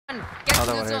Get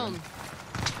to the zone.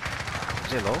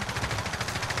 Is it low?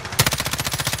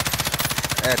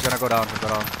 Yeah, it's gonna go down. Go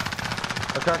down.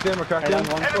 I cracked him.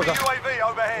 Enemy UAV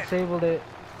overhead. Disabled it.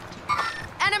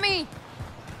 Enemy.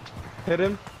 Hit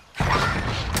him.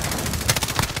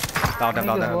 Down them.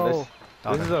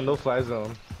 This is a no-fly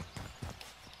zone.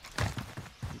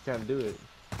 You can't do it.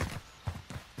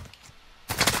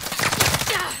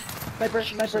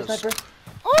 Sniper.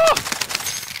 Oh!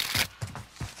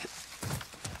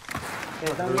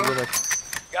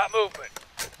 Got movement.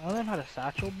 I don't know how to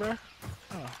satchel, bro. Oh,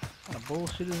 what kind of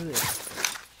bullshit is this?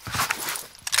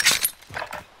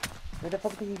 Where the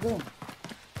fuck did he go?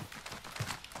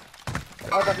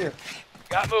 Oh, back here.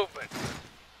 Got movement.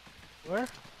 Where?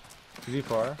 Is he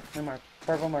far? No mark.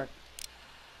 Purple mark.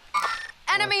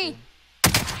 Enemy.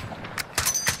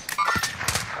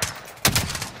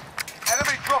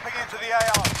 Enemy dropping into the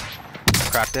AR.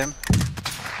 Cracked him.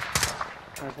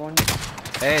 There's one.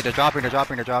 Hey, they're dropping. Who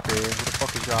the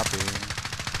fuck is dropping?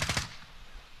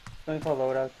 Going for a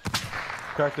loadout.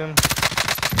 Cracked him.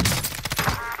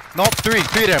 Nope, three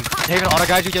of them. Haven, all the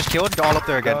guys you just killed, they're all up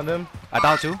there again. Downed him. I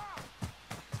down two.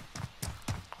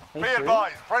 Be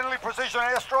advised, friendly precision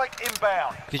airstrike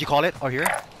inbound. Did you call it? Or here?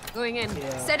 Going in.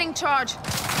 Yeah. Setting charge.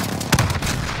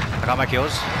 I got my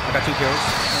kills. I got 2 kills.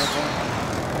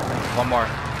 One more.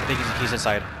 I think he's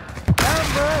inside.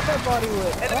 Damn, bro, that body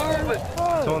whip. Enemy movement.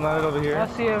 Someone landed over here. I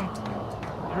see him.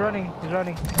 He's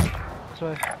running. This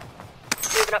way.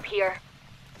 Moving up here.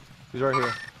 He's right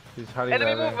here. He's hiding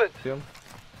Enemy there. movement. See him?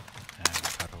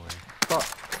 Fuck.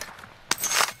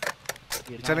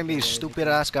 You're telling me stupid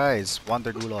ass guys want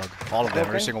their gulag. All of them,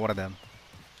 every single one of them.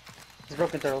 He's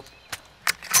broken turtles.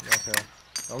 Okay.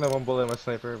 I only have 1 bullet in my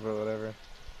sniper, but whatever.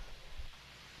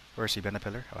 Where is he? Behind the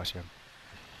pillar? Oh, I see him.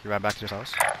 He ran back to his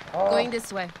house. Oh, Going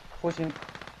this way. pushing.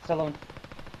 It's alone.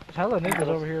 There's hella niggas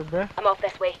over here, bruh. I'm off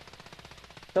this way.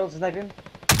 Turtles snipe him.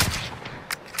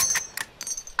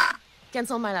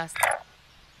 Cancel my last.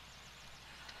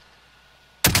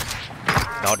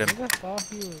 Downed him. Nigga,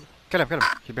 off you. Kill him.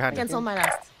 He's behind me. Cancel my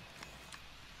last.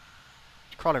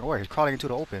 He's crawling away. He's crawling into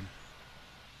the open.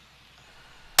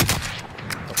 The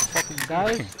fuck are you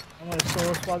Guys, doing? I'm gonna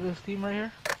solo squad this team right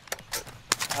here.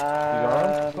 Um, You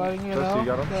Let's see, know, you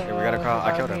got him? Yeah, we gotta cross.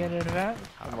 I killed him. in advance.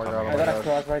 Oh my god, I gotta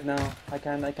cross right now. I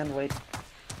can't wait.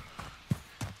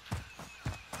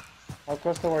 I'll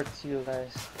cross towards you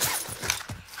guys.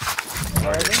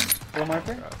 Where are they? Blue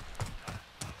marker?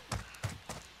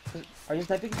 Are you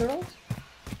sniping turtles?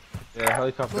 Yeah,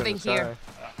 helicopter Moving in the sky. here.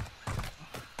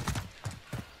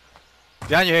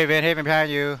 Behind you, Haven. Haven behind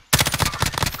you.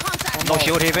 Contact. No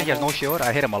shield, Haven. He has no shield.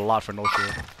 I hit him a lot for no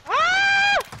shield.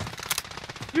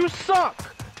 You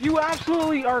suck! You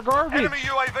absolutely are garbage! Enemy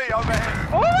UAV overhead.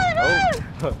 Oh my god!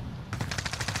 Oh.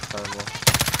 Terrible.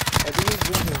 I think he's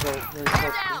doing this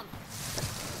Down.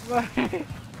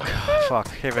 Fuck,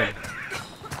 Haven.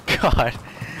 God.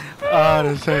 Ah,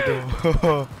 the second.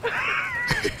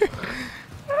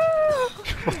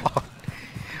 Fuck.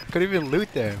 Couldn't even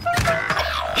loot them.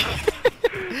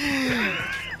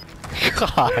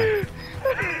 God.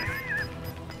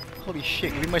 Holy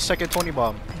shit, give me my second Tony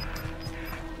bomb.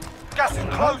 Gas is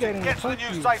closing. getting Get to the new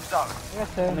fuck you. safe zone.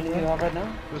 How many do you have right now?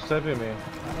 Who's sniping me?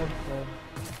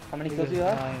 How many kills do you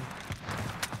have? 9.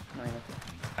 9. Okay.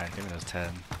 Alright, give me those 10.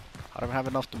 I don't have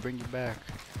enough to bring you back.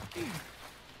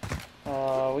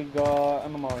 We got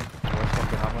MMO.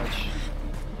 Fucking how much?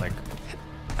 Like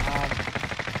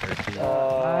 13.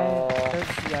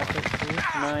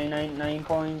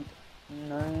 9.9.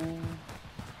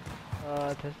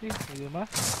 Testy, you ma?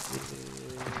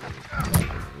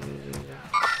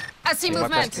 I see Team wipe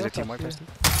movement. test? Is it team wipe test?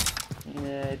 Yeah,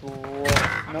 it was.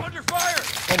 Nope. Under fire.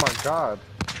 Oh my god.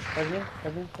 That's me.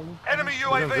 Enemy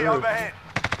UAV overhead.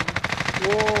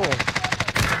 Whoa.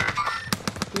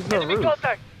 He's no Enemy roof.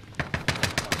 contact.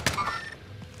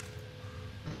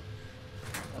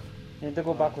 You need to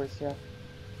go backwards, yeah.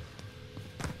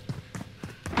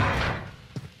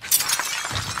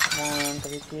 Come on,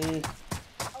 Tahiti.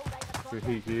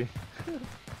 Tahiti.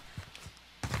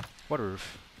 What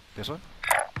roof? This one?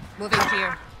 Moving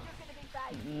here.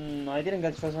 I didn't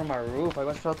get shot from my roof. I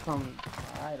got shot from,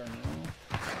 I don't know.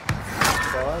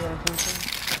 God, or something.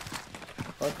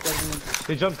 What doesn't...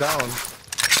 He jumped down.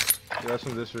 That's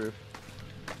from this roof.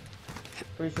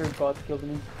 Pretty sure God killed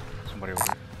me. Somebody over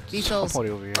here. Vehicles. Somebody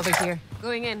over here. Over here.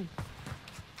 Going in.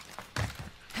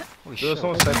 Holy There shit. was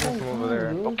someone sniping from over there.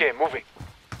 Okay, moving.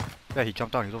 Yeah, he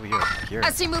jumped down. He's over here. Here.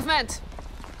 I see movement.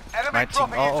 Enemy 19.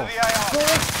 dropping into the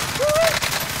AR.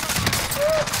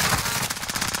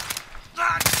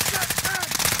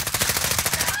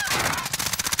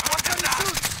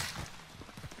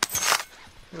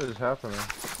 What is happening?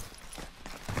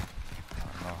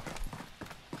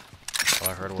 All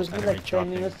I heard It was took me enemy like 10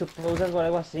 dropping. minutes to process what I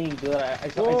was seeing, dude. I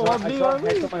saw, Whoa, I on me, saw on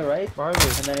head me. to my right, Behind me.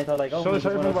 and then I thought like, oh, Show he's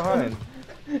us right one from of- behind.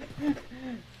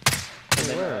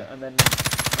 Where? and then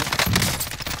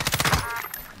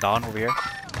Down over here.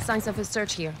 Signs of a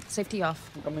search here. Safety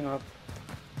off. I'm coming up.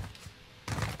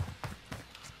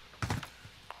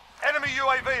 Enemy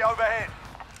UAV overhead.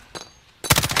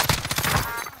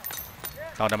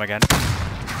 Down them again. I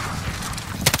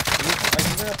think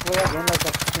I'm gonna play again like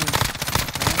a fucking.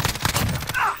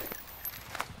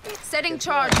 Setting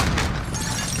charge. Can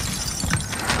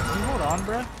you hold on,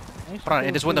 bruh? Hold on,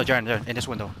 in this window, Jaren. Jaren, in this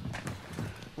window.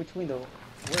 Which window?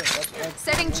 Where? What?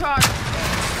 Setting charge.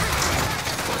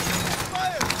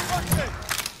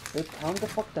 Dude, calm the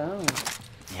fuck down.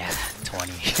 Yeah,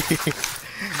 20.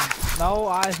 No,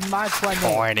 it's my 20.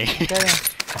 20. Okay.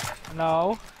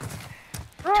 No.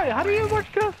 Right, how do you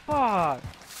much good fuck?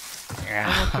 Yeah.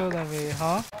 How much good than me,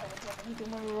 huh? I need to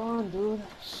my run, dude.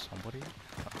 Somebody?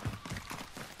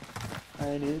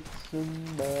 I need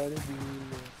somebody to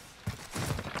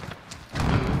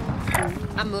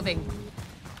I'm moving.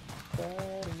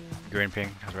 Green ping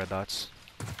has red dots.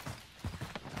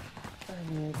 I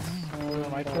need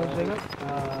My kill, Jacob?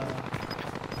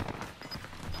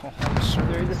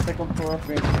 There is a second floor of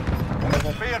green.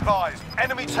 Be advised,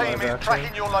 enemy team is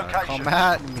tracking your location. Come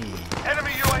at me.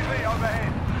 Enemy UAV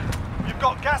overhead. You've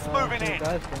got gas moving in.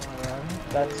 Guys, come on, right?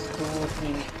 That's 2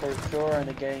 teams for sure, and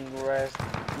they're getting rest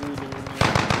really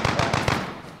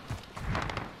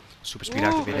Super speed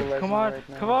activated. Ooh. Come on, Right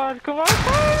now. come on, come on,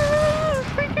 come on!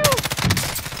 Thank you!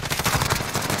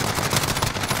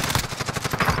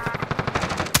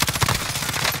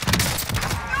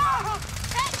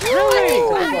 Really?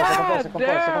 God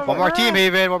damn, One more bruh. team,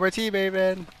 Haven. One more team,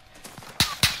 Haven.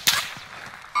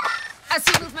 I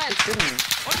see movement.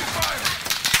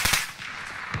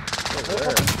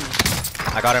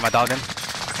 I got him. I dogged him.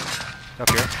 Up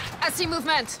here. I see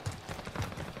movement.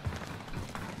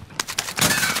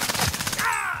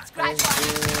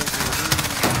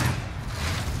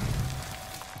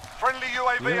 Friendly You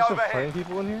UAV have some overhead. playing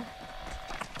people in here?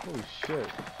 Holy shit.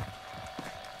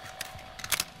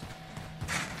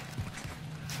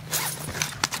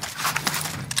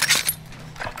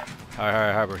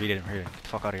 Alright, bro. He didn't. Get the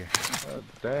fuck out of here.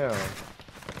 Damn.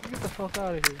 Get the fuck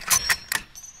out of here.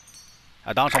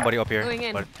 I downed somebody up here, Going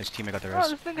in. but his teammate got the Oh, rest.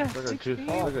 this thing has Look at 16.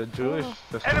 Look at Jewish.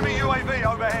 Enemy UAV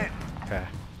overhead. Okay.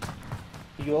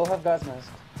 You all have gas masks.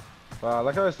 Wow, I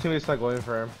like how his teammates not going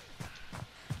for him.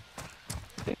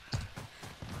 Who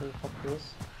the fuck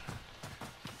this?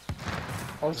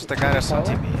 Oh, It's the guy that's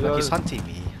hunting me. Look, he's Yeah. hunting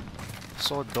me.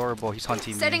 So adorable. He's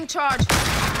hunting me. Setting charge.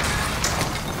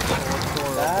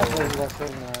 That was so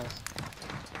nice.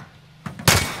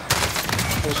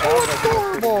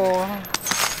 Adorable.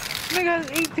 Nigga has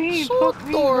 18. So Fuck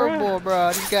me, bruh. adorable,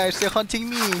 bro. These guys, they're hunting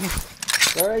me.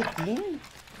 You're 18?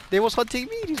 They was hunting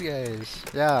me, these guys.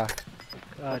 Yeah.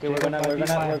 Okay, we're gonna- might the be my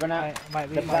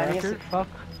plan is- record. Fuck.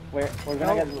 We're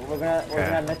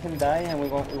gonna let him die, and we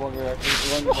won't Oh, no.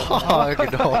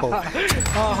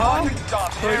 Uh-huh.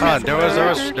 Hold on,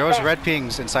 there was red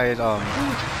pings inside one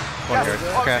here.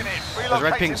 Okay. There's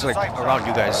red pings like around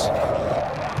you guys.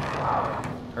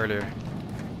 Earlier.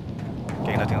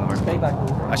 Okay, nothing on the mark. Stay back.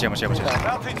 I see him.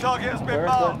 Bounty target has been Where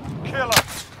is marked. Kill him.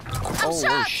 Oh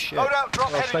shit. Loadout drop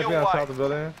Oh, heading sniping your on top way. of the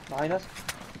building. Behind us.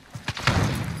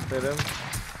 Hit him.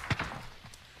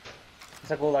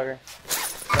 It's a gold dagger.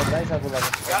 That guy's a gold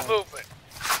dagger. Got movement.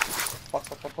 Fuck.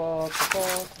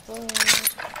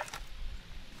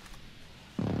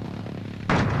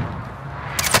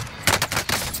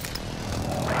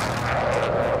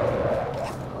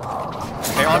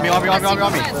 Hey, on me. Where?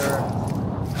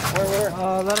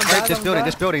 Let him Right, die, this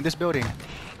building.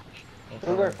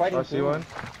 Dude, we're fighting. I see one.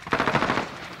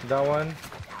 That one.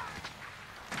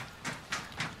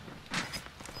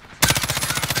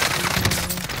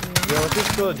 Yo, let's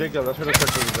just kill Jacob. That's where the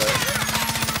circle is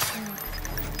at.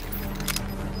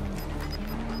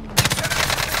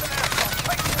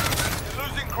 You're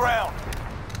losing ground.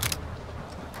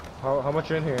 How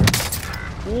much are in here?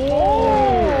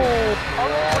 What?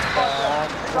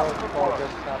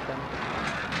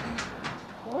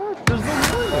 There's no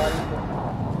more.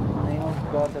 Name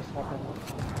of God, this happened.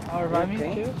 Oh, revive me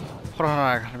Okay. too? Hold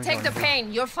on. Let me Take the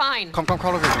pain. You're fine. Come,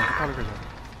 crawl over here.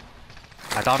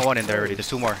 I downed one in there already. There's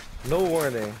two more. No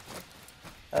warning.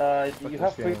 You have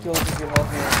this 3 game. kills if you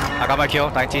help me. I got my kill.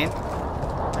 19.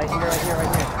 Right here.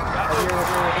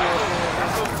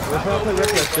 Let's not play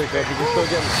reckless, Jacob. You can still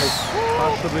get like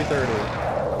possibly 30. In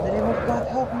the name of God,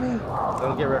 help me.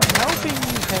 Don't get reckless. Helping me,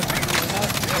 helping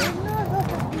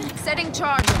me. Setting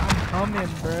charge. Come in,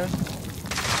 bruh.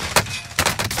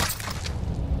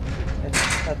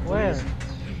 It's at Where? least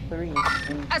 3.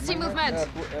 I see movement.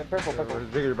 Purple, We're purple.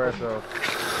 bigger by ourselves.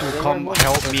 Dude, come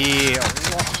help me.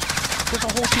 There's a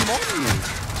whole team on you.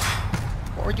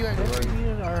 What are you They doing?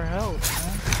 needed our help,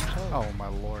 man. Oh my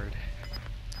lord.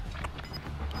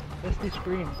 Let's do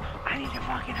scream. I need your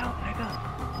fucking help, nigga.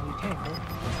 You can't, bro.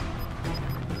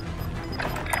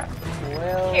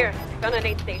 Well, Here, gun at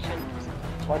aid station.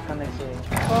 what can I say?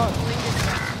 Fuck.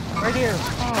 Right here. Oh,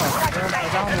 I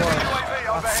downed one. UAV There's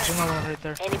overhead. another one right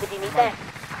there. Anybody need that?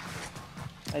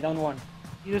 I downed one.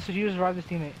 You just revive this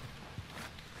teammate.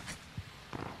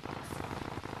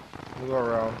 We'll go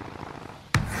around.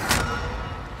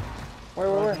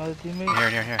 Where? Another teammate.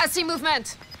 Here. I see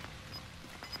movement.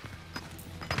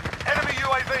 Enemy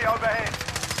UAV overhead.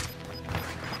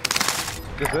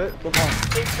 That's it? Good one.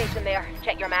 Aid station there.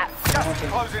 Check your map. Gas is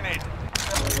closing in.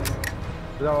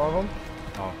 Is that all of them?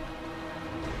 Oh.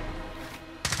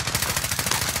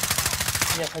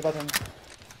 Yes, I got him.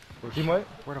 Where's teammate?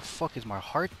 Where the fuck is my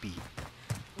heartbeat?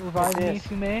 Revive me, Yes.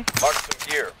 teammate. Mark some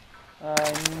gear.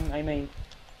 I made.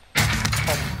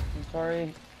 Fuck. I'm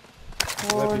sorry.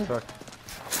 Let me fuck.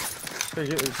 Okay,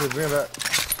 bring it back.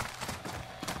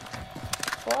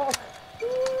 Fuck.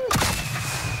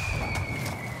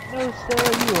 No,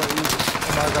 sir, you are easy.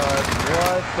 Oh my god.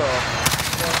 What the?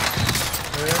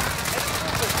 Yeah.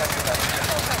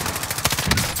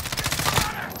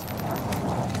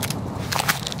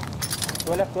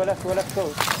 Go left,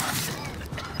 go.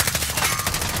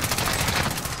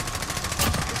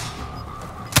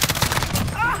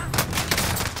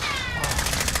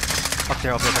 Up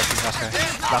there,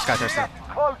 thirsty. Last guy thirsty.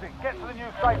 Closing. Get to the new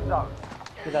safe zone.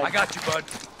 Good eye. got you, bud.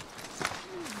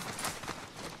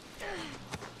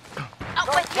 Out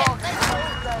with him.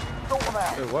 Sort them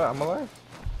out. Wait, what? I'm alive?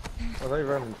 I thought you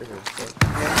were running bigger.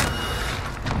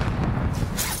 Fuck.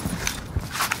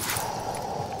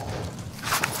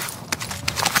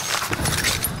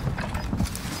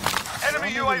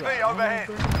 Enemy UAV overhead.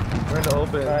 We're in the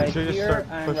open. Right Should we just here start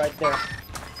and pushing? right there.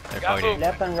 They're fighting.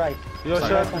 Left and right. Yo,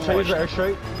 should I use the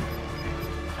X-ray?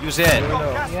 Use it. No.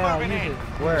 Gas Yeah, moving use in. it.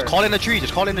 Where? Call in the trees.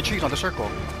 Just call in the trees on the circle.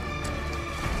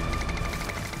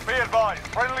 Be advised.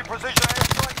 Friendly precision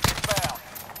airstrike inbound.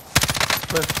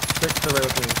 Push 6 to right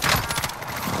with me.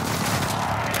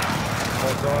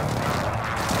 What's on?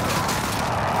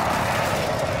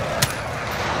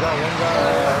 Got one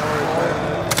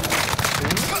guy.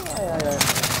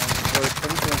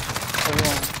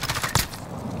 Yeah.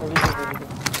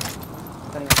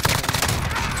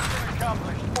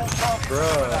 Accomplished. Full target.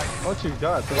 Bruh, what you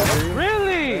got? Did I hear you?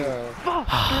 Really? Yeah. Fuck.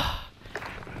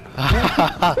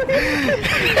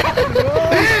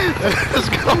 Let's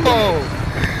go.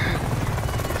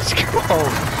 Let's go.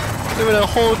 Look at the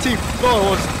whole team.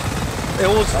 No, it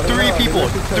was I don't 3 know, people.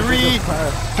 they just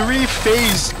passed. 3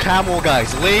 phase camel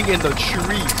guys laying in the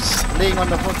trees. Laying on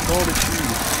the fucking all the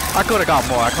trees. I could have got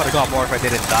more. If I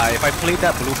didn't die. If I played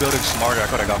that blue building smarter, I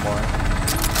could have got more.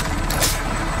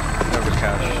 That was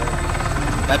cash.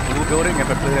 That blue building, if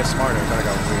I played it smarter, I could have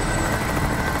got way more.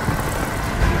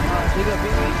 You got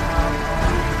beat me.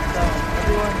 So,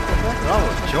 everyone, I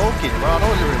was joking, bro. I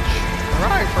wasn't even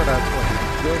trying for that one.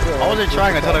 I wasn't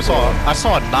trying until I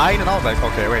saw a 9 and I was like,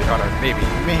 okay, wait, hold on, maybe.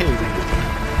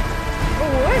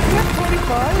 oh, what? You got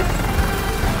 25?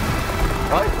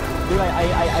 What? Dude, I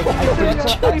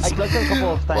clutched a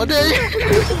couple of times. What day?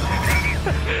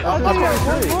 I thought you had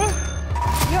one more?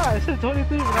 Yeah, I said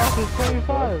 23, but now it says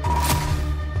 25.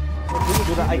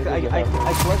 Dude,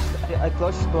 I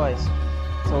clutched twice.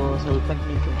 So thank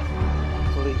me too.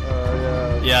 Please.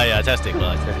 Yeah. Yeah, testing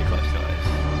clutch, guys.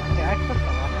 Yeah, I clicked a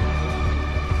lot.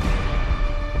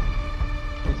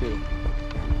 Me too.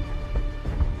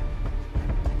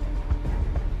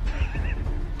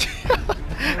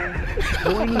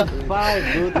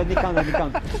 Dude, let me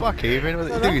count. Fuck Haven,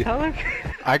 So dude. tell him.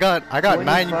 I got 9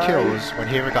 25. kills when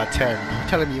Haven got 10. You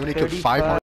telling me you only killed 5 more?